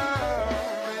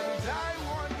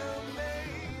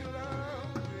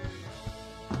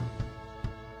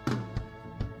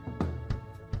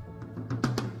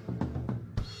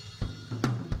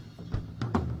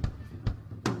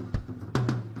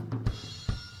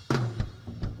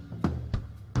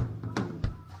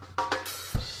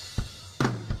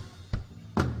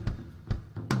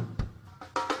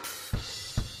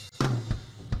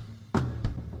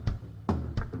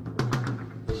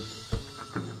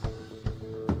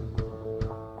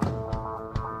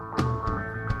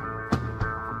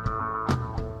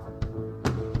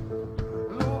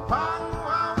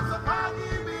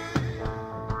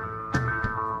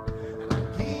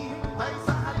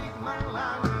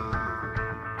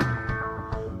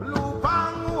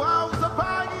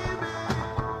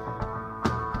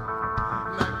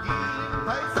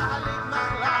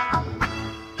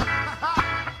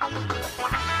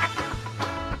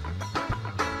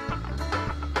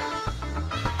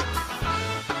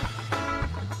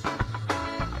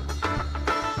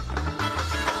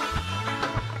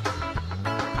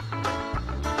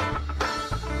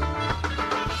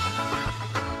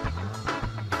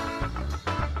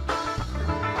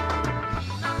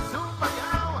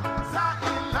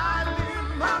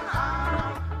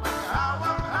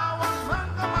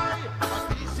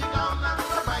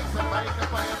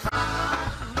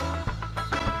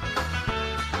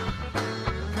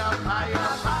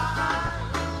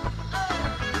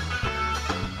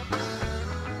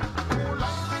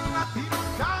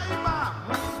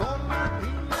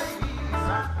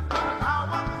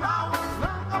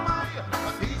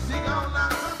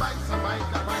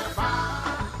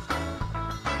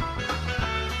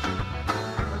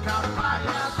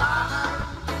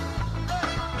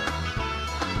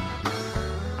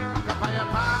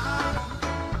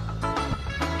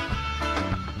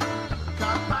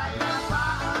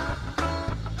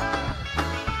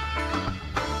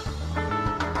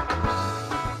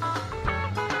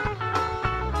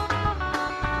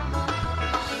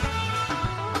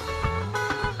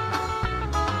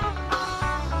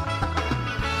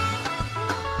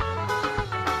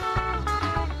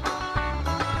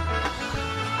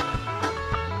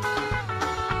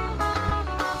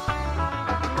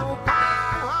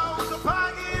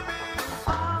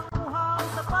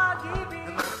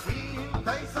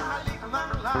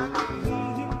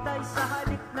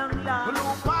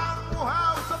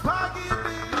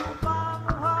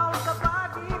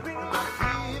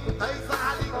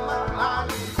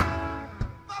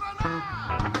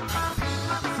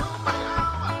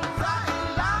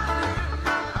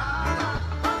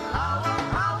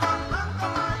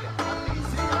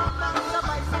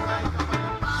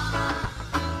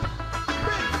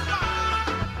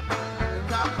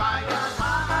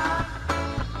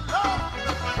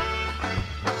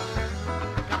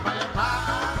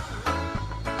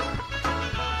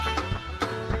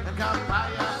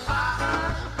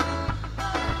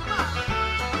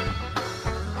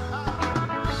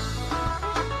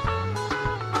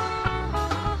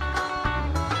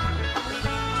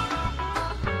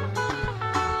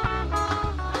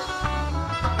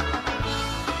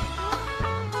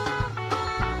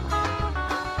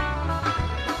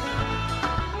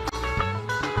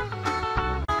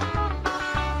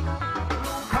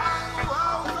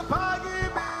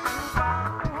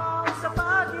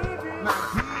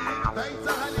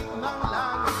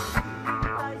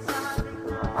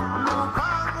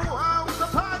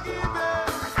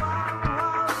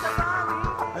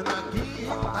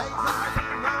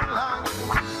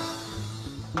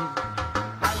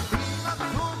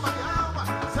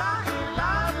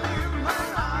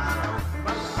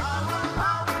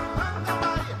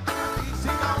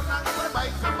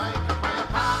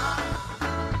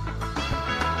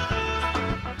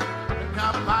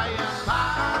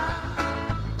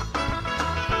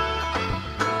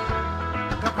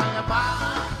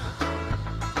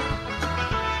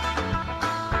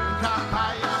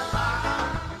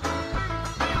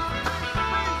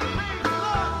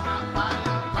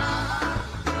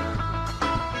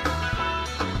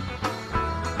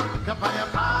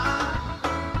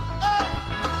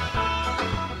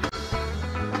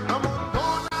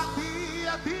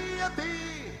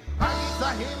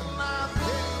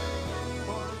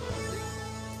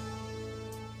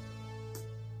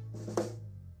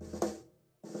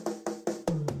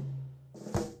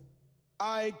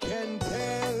I can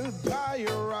tell by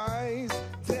your eyes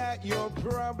that you're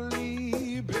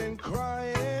probably been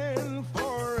crying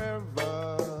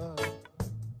forever.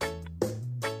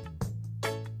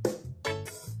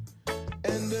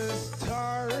 And the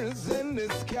stars in the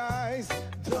skies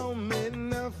don't mean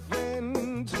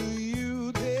nothing to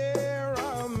you, they're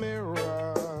a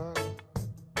mirror.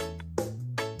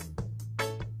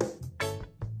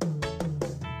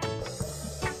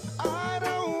 I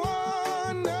don't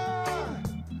wanna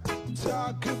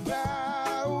talk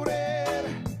about it,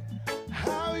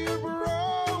 how you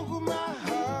broke my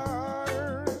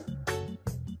heart.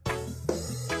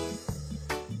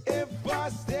 If I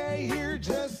stay here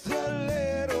just a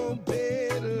little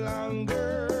bit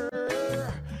longer,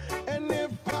 and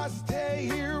if I stay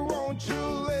here, won't you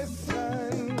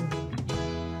listen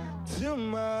to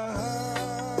my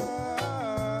heart?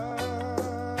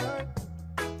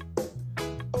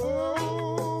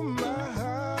 Oh, my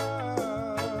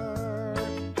heart.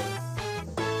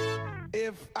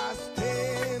 If I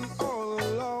stand all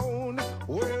alone,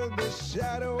 will the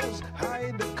shadows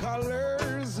hide the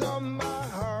colors of my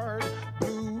heart?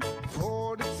 Blue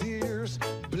for the tears,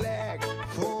 black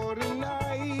for the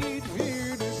night.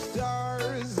 Fear the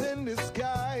stars in the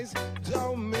skies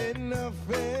don't mean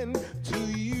nothing to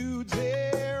you,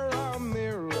 they're a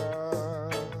mirror.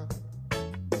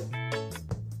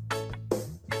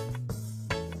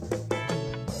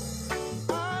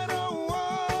 I don't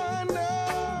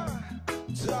wanna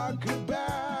talk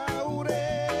about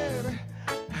it,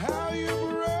 how you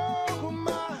broke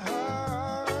my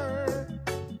heart.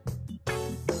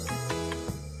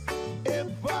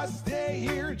 If I stay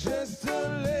here just a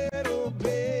little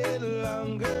bit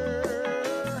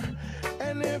longer,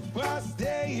 and if I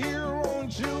stay here,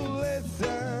 won't you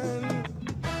listen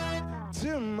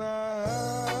to my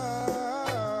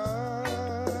heart?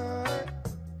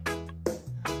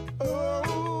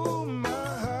 Oh, my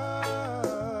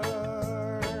heart.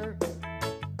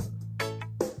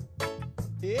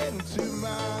 Into my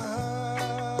heart.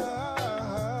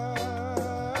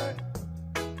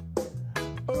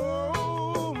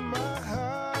 Oh, my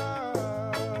heart.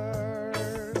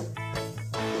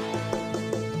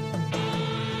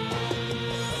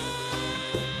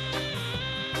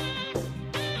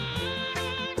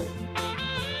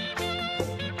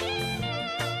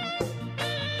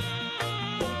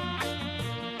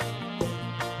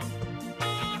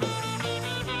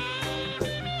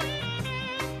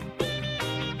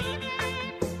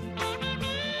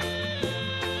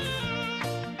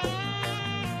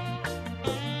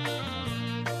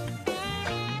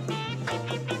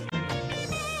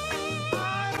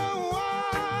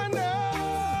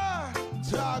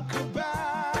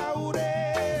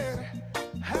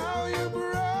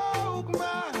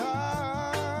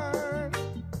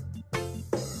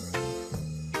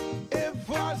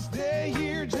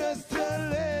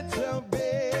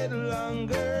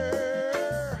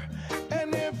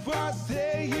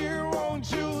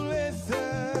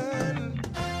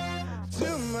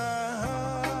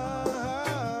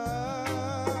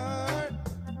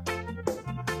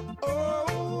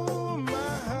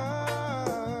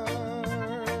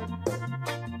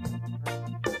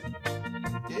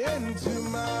 into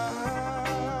my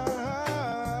heart.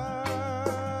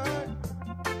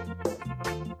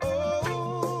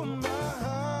 Oh, my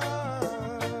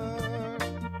heart.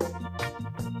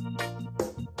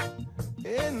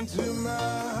 Into my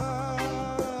heart.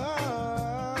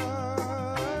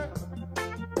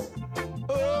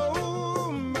 Oh,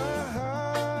 my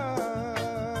heart.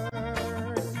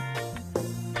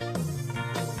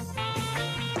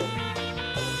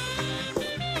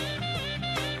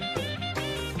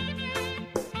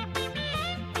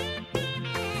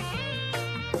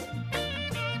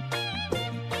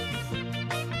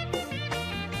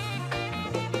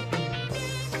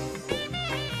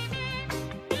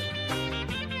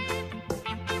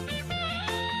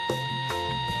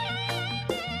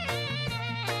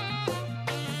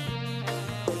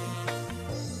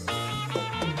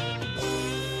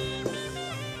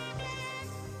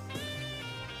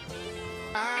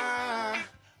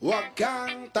 Wag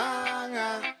kang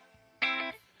tanga.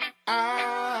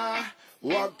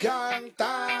 Wag kang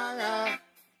tanga.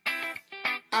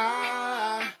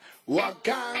 Wag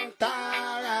kang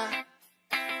tanga.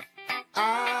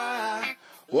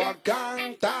 Wag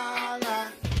kang tanga.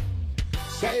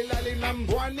 Sa ilalim ng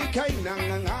buwan ika'y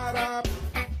nangangarap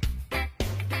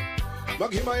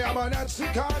maghimayaman at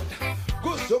sikat.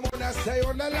 Gusto mo na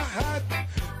sa'yo na lahat.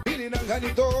 Bili ng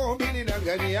ganito, bili ng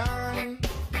ganyan.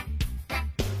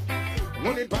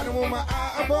 Ngunit paano mo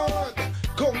maaabot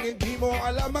kung hindi mo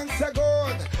alam ang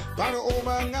sagot? Paano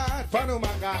umangat, paano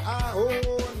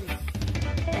makaahon?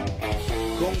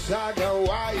 Kung sa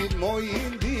gawain mo'y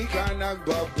hindi ka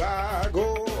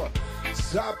nagbabago,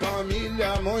 sa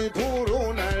pamilya mo'y puro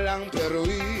na lang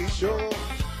perwisyo,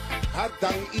 at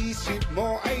ang isip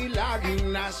mo ay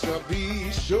laging nasa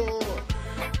bisyo.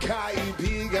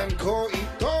 Kaibigan ko,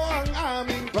 ito ang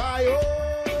aming payo.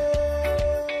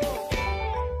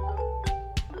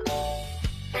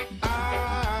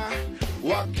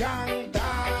 Wag kang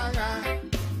tanga.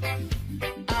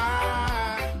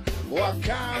 Wag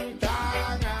kang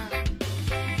tanga.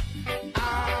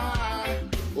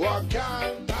 Wag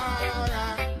kang tanga.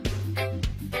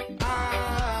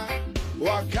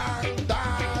 Wag kang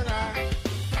tanga.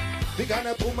 Di ka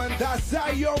na pumanda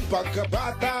sa iyong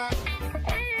pagkabata,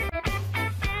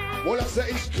 mula sa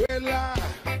eskwela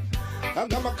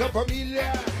hanggang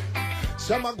magkapamilya,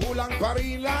 sa magulang pa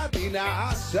rin natin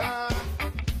inaasa.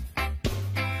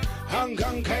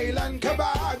 Hanggang kailan ka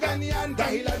ba ganyan?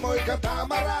 Dahilan mo'y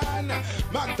katamaran,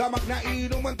 magdamag na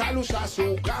inuman talo sa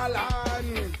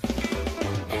sukalan.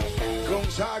 Kung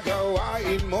sa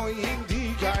gawain mo'y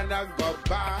hindi ka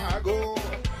nagbabago,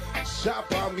 sa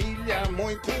pamilya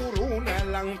mo'y puro na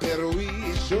lang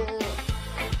perwisyo,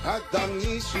 at ang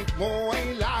isip mo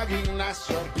ay laging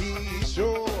nasa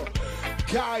bisyo.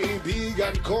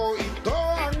 Kaibigan ko, ito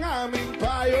ang aming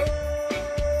payo.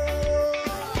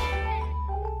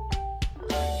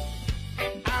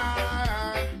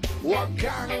 Wag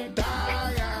kang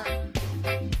tanga.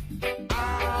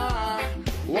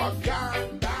 Wag kang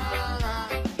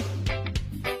tanga.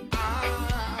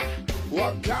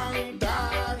 Wag kang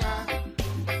tanga.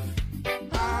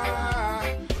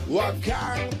 Wag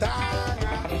kang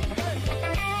tanga.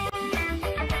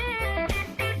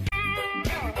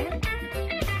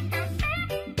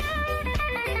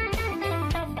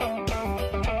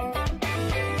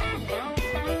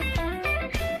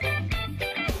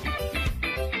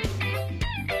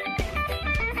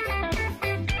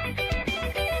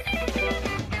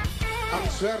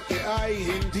 Swerte ay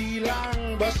hindi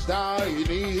lang basta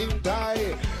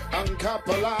hinihintay. Ang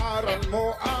kapalaran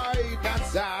mo ay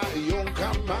nasa iyong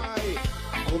kamay.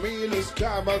 Kumilos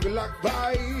ka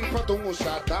maglakbay patungo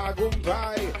sa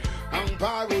tagumpay. Ang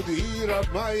pagod hirap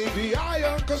may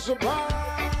biyayang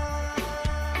kasabay.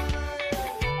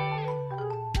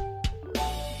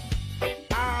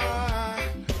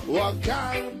 Wag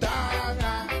kang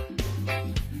tanga.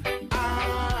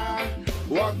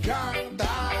 Wag kang tanga.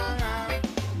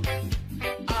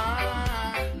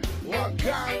 Wag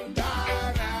kang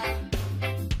tanga.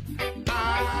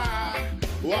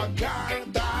 Wag kang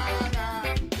tanga.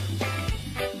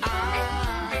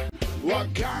 Wag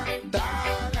kang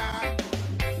tanga.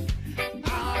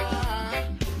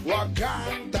 Wag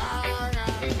kang tanga.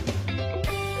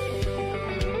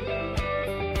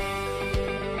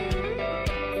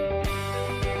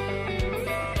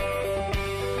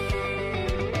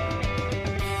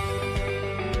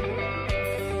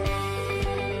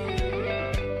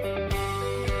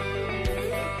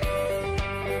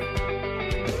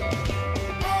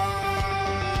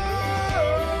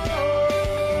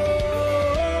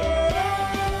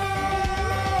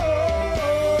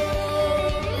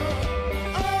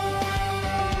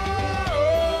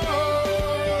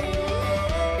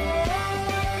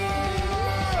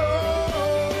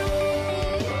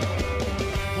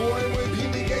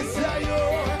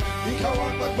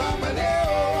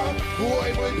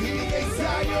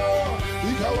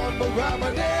 ikaw ang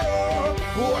magmamaneo.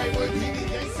 Buhay mo'y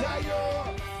binigay sa'yo.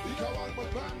 Ikaw ang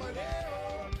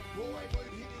magmamaneo. Buhay mo'y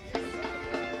binigay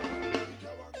sa'yo.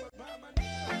 Ikaw ang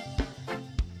magmamaneo.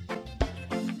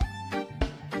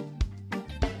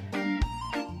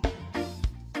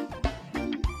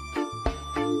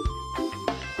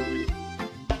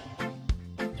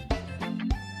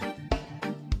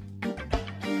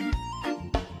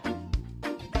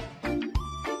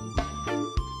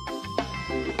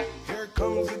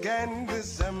 Comes again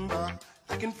December,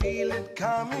 I can feel it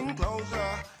coming closer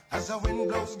as the wind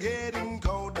blows getting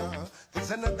colder.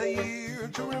 It's another year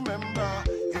to remember,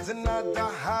 it's another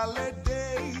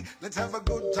holiday. Let's have a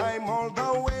good time all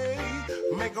the way.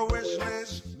 Make a wish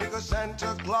list because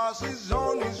Santa Claus is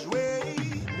on his way.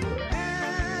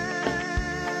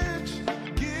 Each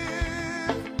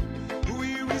gift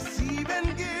we receive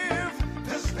and give,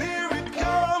 the spirit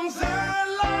comes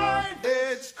alive.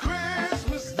 It's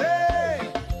Christmas Day.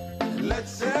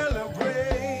 Let's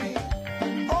celebrate.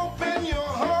 Open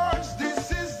your hearts.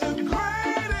 This is the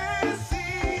greatest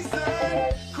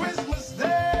season. Christmas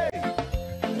Day.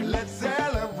 Let's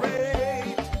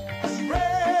celebrate.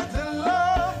 Spread the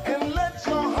love and let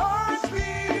your hearts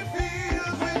be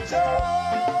filled with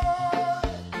joy.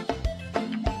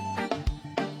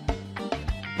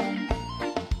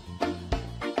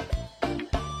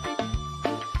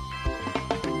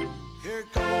 Here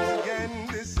comes again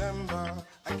December.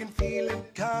 I can feel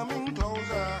it coming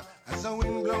closer as the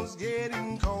wind blows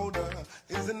getting colder.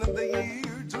 It's another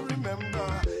year to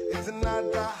remember. It's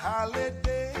another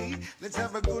holiday. Let's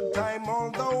have a good time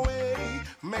all the way.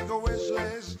 Make a wish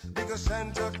list because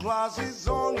Santa Claus is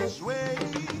on his way.